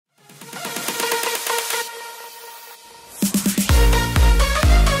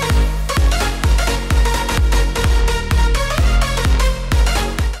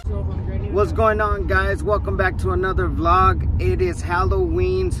going on, guys? Welcome back to another vlog. It is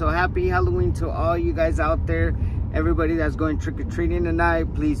Halloween, so happy Halloween to all you guys out there. Everybody that's going trick-or-treating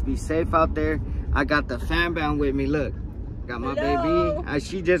tonight, please be safe out there. I got the fan band with me. Look, got my baby.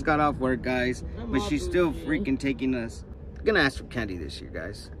 She just got off work, guys, but she's still freaking taking us. I'm gonna ask for candy this year,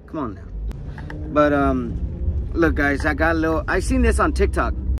 guys. Come on now. But look, guys, I got a little, I seen this on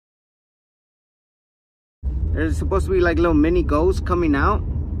TikTok. There's supposed to be like little mini ghosts coming out,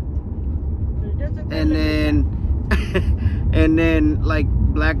 and then and then like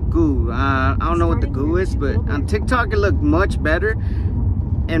black goo. I don't know what the goo is, but on TikTok it looked much better.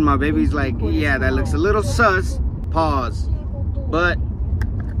 And my baby's like, yeah, that looks a little sus. Pause. But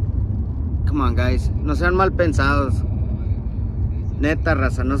come on, guys, no sean mal pensados. Neta,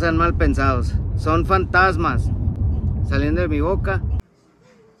 raza, no sean mal pensados. Son fantasmas saliendo de mi boca.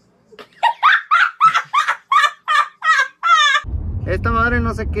 Esta madre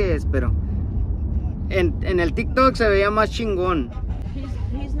no sé qué es, pero en el TikTok se veía más chingón.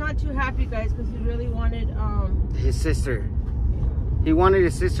 He's not too happy, guys, because he really wanted his sister. He wanted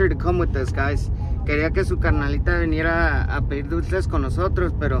his sister to come with us, guys. Quería que su carnalita viniera a pedir dulces con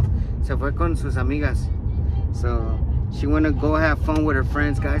nosotros, pero se fue con sus amigas. So she wanna go have fun with her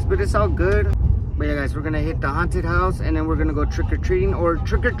friends, guys, but it's all good. But yeah, guys, we're gonna hit the haunted house, and then we're gonna go trick-or-treating, or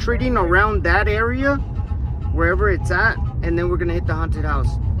trick-or-treating around that area, wherever it's at, and then we're gonna hit the haunted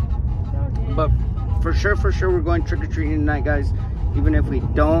house. But for sure we're going trick-or-treating tonight, guys, even if we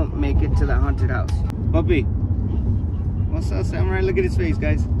don't make it to the haunted house. Puppy, what's up, Samurai? Look at his face,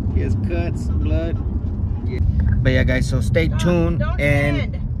 guys. He has cuts, blood. Yeah. But yeah, guys, so stay tuned.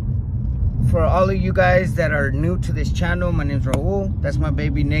 And for all of you guys that are new to this channel, my name's Raul. That's my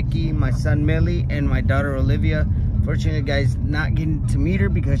baby Nikki, my son Millie, and my daughter Olivia. Fortunately, guys, not getting to meet her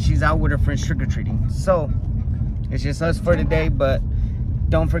because she's out with her friends trick-or-treating. So it's just us for today, but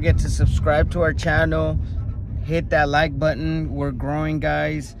don't forget to subscribe to our channel. Hit that like button. We're growing,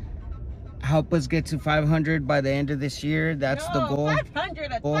 guys. Help us get to 500 by the end of this year. That's the goal.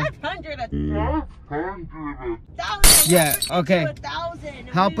 500, 500. Yeah, okay.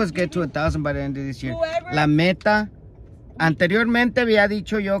 Help us get to 1,000 by the end of this year. La meta. Anteriormente había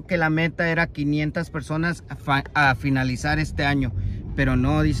dicho yo que la meta era 500 personas a finalizar este año. Pero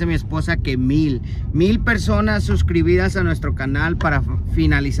no, dice mi esposa que 1000 personas suscribidas a nuestro canal para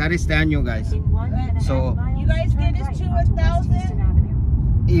finalizar este año, guys. So, you guys get us to 1,000.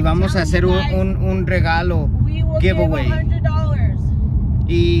 Y vamos a hacer un regalo giveaway.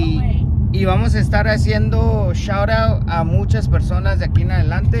 Y vamos a estar haciendo shout out a muchas personas de aquí en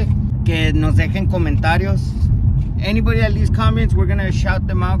adelante que nos dejen comentarios. Anybody that leaves comments, we're gonna shout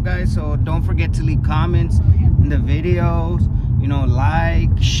them out, guys. So don't forget to leave comments in the videos. You know,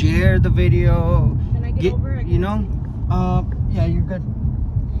 like, share the video. Can I get over again? You know, yeah, you're good.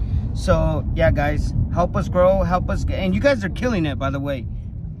 So yeah, guys, help us grow, help us get, and you guys are killing it, by the way.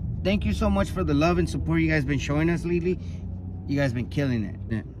 Thank you so much for the love and support you guys been showing us lately. You guys been killing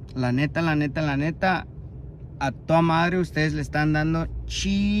it. La neta, la neta, la neta, a toda madre ustedes le están dando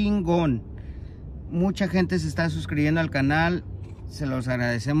chingón. Mucha gente se está suscribiendo al canal. Se los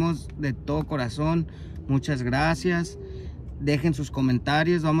agradecemos de todo corazón. Muchas gracias. Dejen sus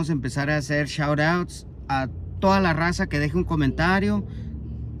comentarios. Vamos a empezar a hacer shout outs a toda la raza que deje un comentario,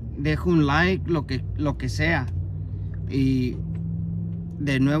 deje un like, lo que sea. Y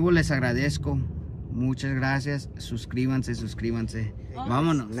de nuevo les agradezco. Muchas gracias. Suscríbanse.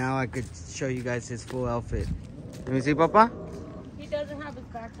 Vámonos. Now I could show you guys his full outfit. Let me see, Papa. He doesn't have his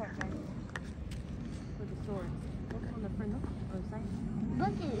backpack, guys. With the sword. Look on the front or side.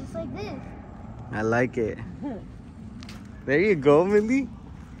 Look, it's like this. I like it. There you go, Millie.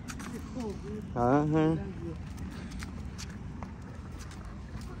 Uh-huh.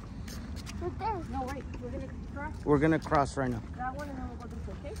 Look there. No, wait. We're going to cross. We're gonna cross right now. That one and then we'll go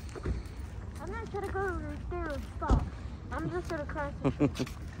this, okay? I'm not trying to go right there and stop. I'm just gonna cross it. You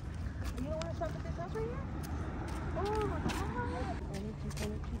don't want to stop at this house right here? Oh my God.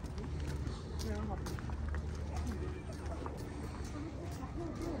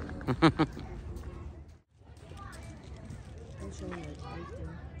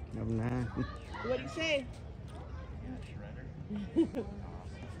 I'm not. What do you say?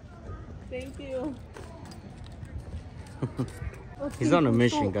 Thank you. He's on a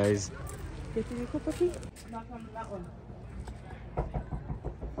mission, guys. Knock on that one.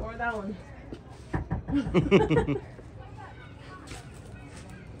 Or that one.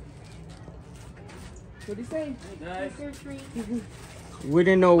 What do you say? Hey guys. We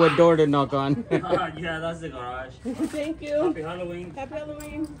didn't know what door to knock on. Yeah, that's the garage. Thank you. Happy Halloween. Happy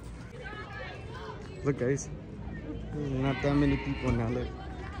Halloween. Look, guys. Not that many people now. Look.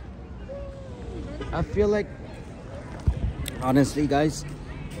 I feel like, honestly, guys,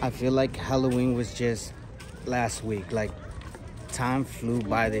 I feel like Halloween was just last week. Like, time flew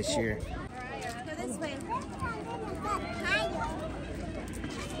by this year. Go this way.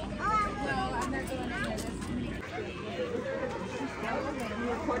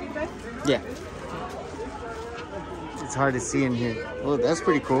 Yeah. It's hard to see in here. Oh, that's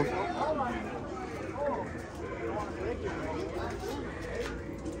pretty cool.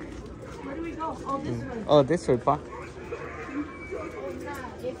 Where do we go? Oh, this way. Oh, this way, pa.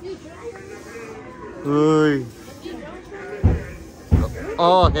 Uy.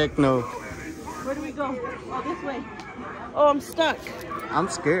 Oh, heck no. Where do we go? Oh, this way. Oh, I'm stuck. I'm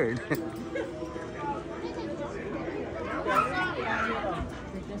scared.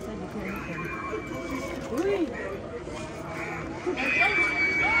 Uy.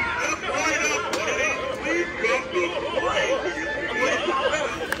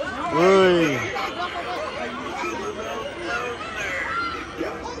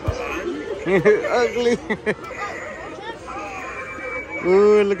 Ugly.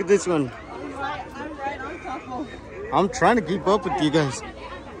 Ooh, look at this one. I'm right on top of. I'm trying to keep up with you guys.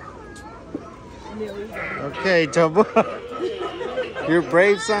 Okay, Chabo. You're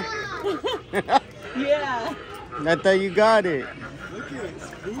brave, son. Yeah. I thought you got it.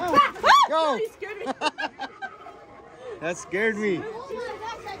 Go. He scared me. That scared me.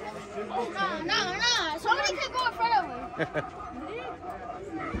 No. Somebody can go in front of me.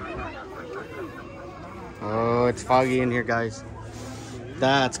 Oh, it's foggy in here, guys.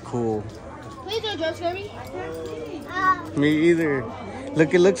 That's cool. Please don't just scare me. Me either.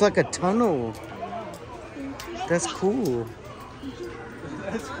 Look, it looks like a tunnel. That's cool.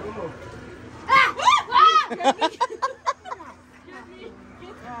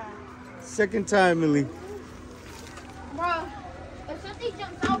 Second time, Millie. Bro, if something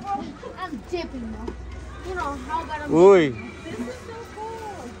jumps out, bro, I'm dipping, bro. You know how bad I'm Oi. This is so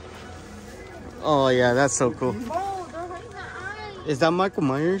cool. Oh, yeah, that's so cool. Bro, they're hurting my eyes. Is that Michael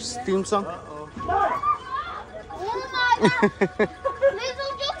Myers' theme song? Oh my god. Please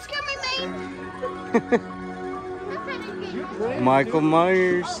don't jump scare me, mate. Michael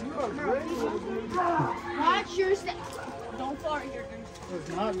Myers. Watch your step. Don't fall here. It's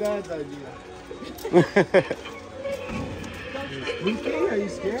not Dad's idea. Lucy, are you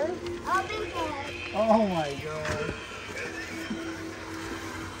scared? I'll be there. Oh my god.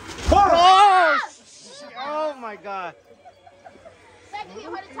 Oh! Oh my god. Second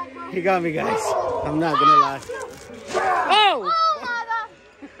heart attack, bro. He got me, guys. I'm not gonna lie. Oh! Oh my god.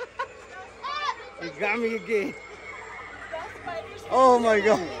 He got me again. Oh my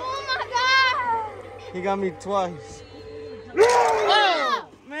god. Oh my god. He got me twice. Oh!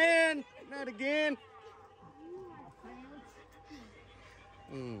 Man, not again.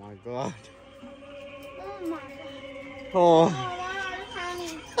 Oh my god. Oh my god. Oh. Oh,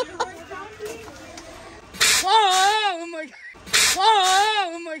 honey. Oh my god.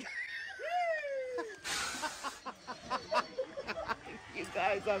 Oh my god. You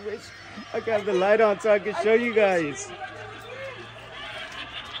guys, I wish I could have the light on so I could show you guys.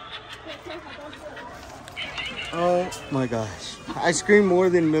 Oh my gosh. I scream more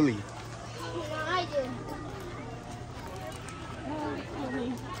than Millie. I did.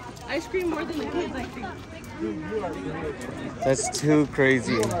 I scream more than the kids, I think. That's too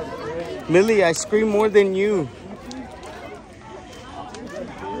crazy. Millie, I scream more than you.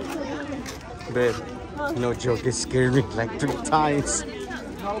 Babe, no joke, it scared me like 3 times.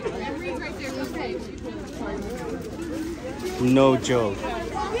 No joke.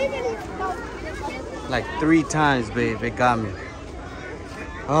 Like 3 times, babe, it got me.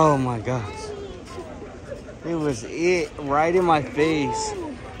 Oh my gosh. It was right in my face.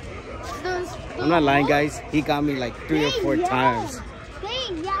 I'm not lying, guys. He got me like 3 or 4 times.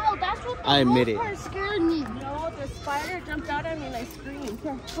 They yelled. That's what the I admit it. part scared me. No, the spider jumped out at me and I screamed.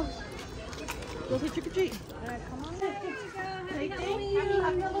 Go say trick or treat. Come on. Say thank you.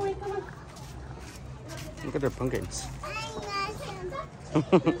 Happy Halloween, come on. Look at their pumpkins.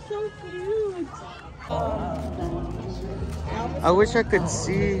 They're so cute. I wish I could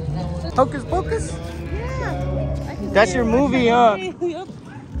see. Hocus Pocus? Yeah. That's your movie, huh? Yep.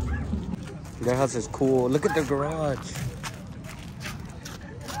 Their house is cool. Look at their garage.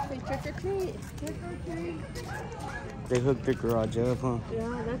 Say trick or treat. Trick or treat. They hooked the garage up, huh?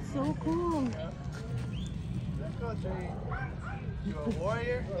 Yeah, that's so cool. You a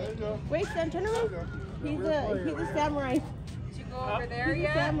warrior? Wait, Sam, turn around. He's a samurai. Did you go over there He's a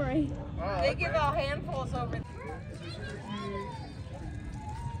yet? samurai. They give out handfuls over there.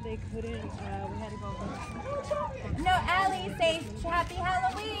 they couldn't. We had to go. No, Allie, say happy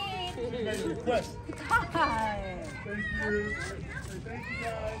Halloween. Request. God. Thank you. Thank you,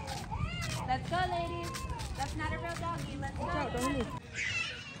 guys. Let's go, ladies. That's not a real doggy. Let's go. Don't move.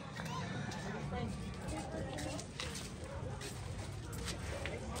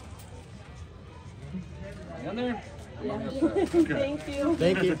 You in there? Thank you.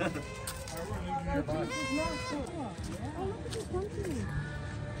 Thank you.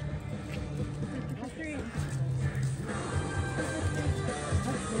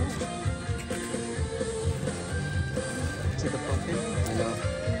 See the pumpkin? I know.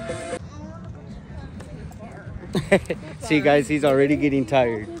 See, guys, he's already getting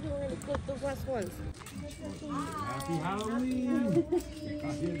tired. Those last ones. Happy Halloween.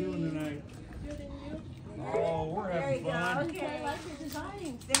 How you doing tonight? Oh, we're having fun. Okay, I like your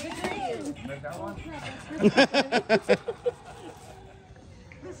design. Make that one?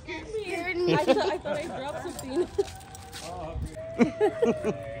 Scared me. I thought I dropped something.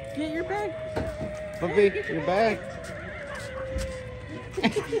 Get your bag. Puppy, your bag.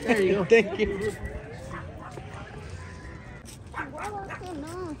 There you go. Thank you.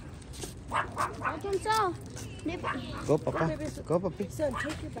 Go, Papa. Go, Puppy. Son,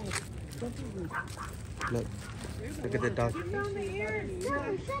 take your bag. Don't be rude. Look. Look at the dog. Down the ears.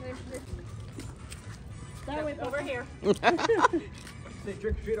 That way, over here. Say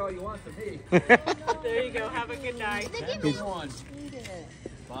trick or treat all you want from me. There you go. Have a good night. Number one.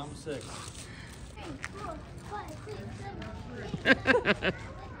 Bomb 6.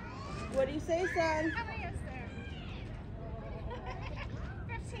 What do you say, son?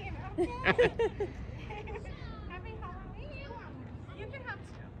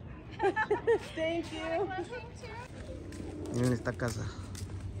 Thank you. Miren esta casa.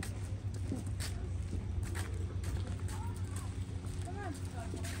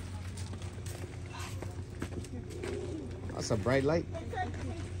 That's a bright light.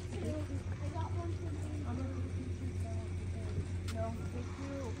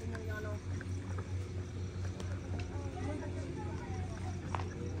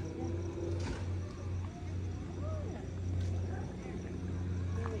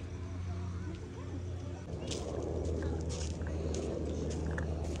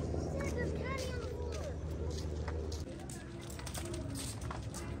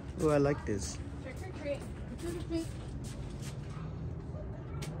 Oh, I like this. Trick or treat.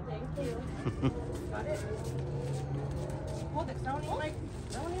 Thank you. Got it? Hold it. Don't eat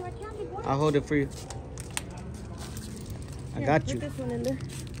my candy, boy. I'll hold it for you. I got Put you. this one in there.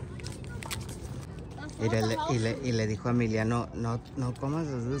 Y le dijo a Emilia, no comas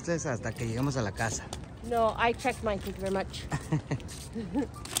los dulces hasta que lleguemos a la casa. No, I checked mine. Thank you very much.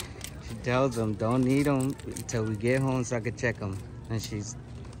 She tells them, don't eat them until we get home so I can check them. And she's,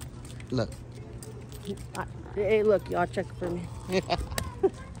 look. Hey, look, y'all check for me.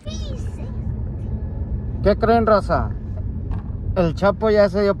 ¿Qué creen, Rosa? El Chapo ya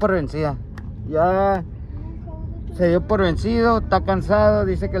se dio por vencida. Ya se dio por vencido, está cansado,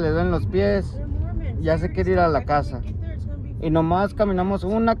 dice que le duelen los pies. Ya se quiere ir a la casa. Y nomás caminamos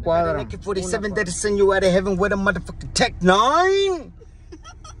una cuadra. AK-47 that send you out of heaven with a motherfucking Tech 9.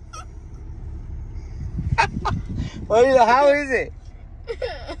 Well, how is it?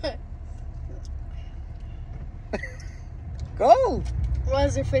 Go. Why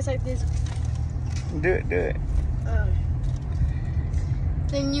is your face like this? Do it, do it.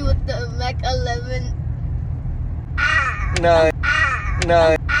 Then you with the Mac 11. No,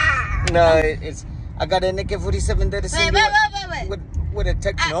 it's. I got an AK-47 that is Wait. with a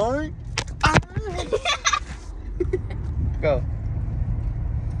Tech 9. Go.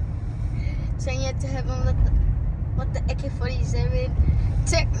 Send you to heaven with the AK-47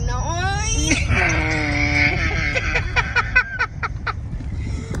 Tech 9.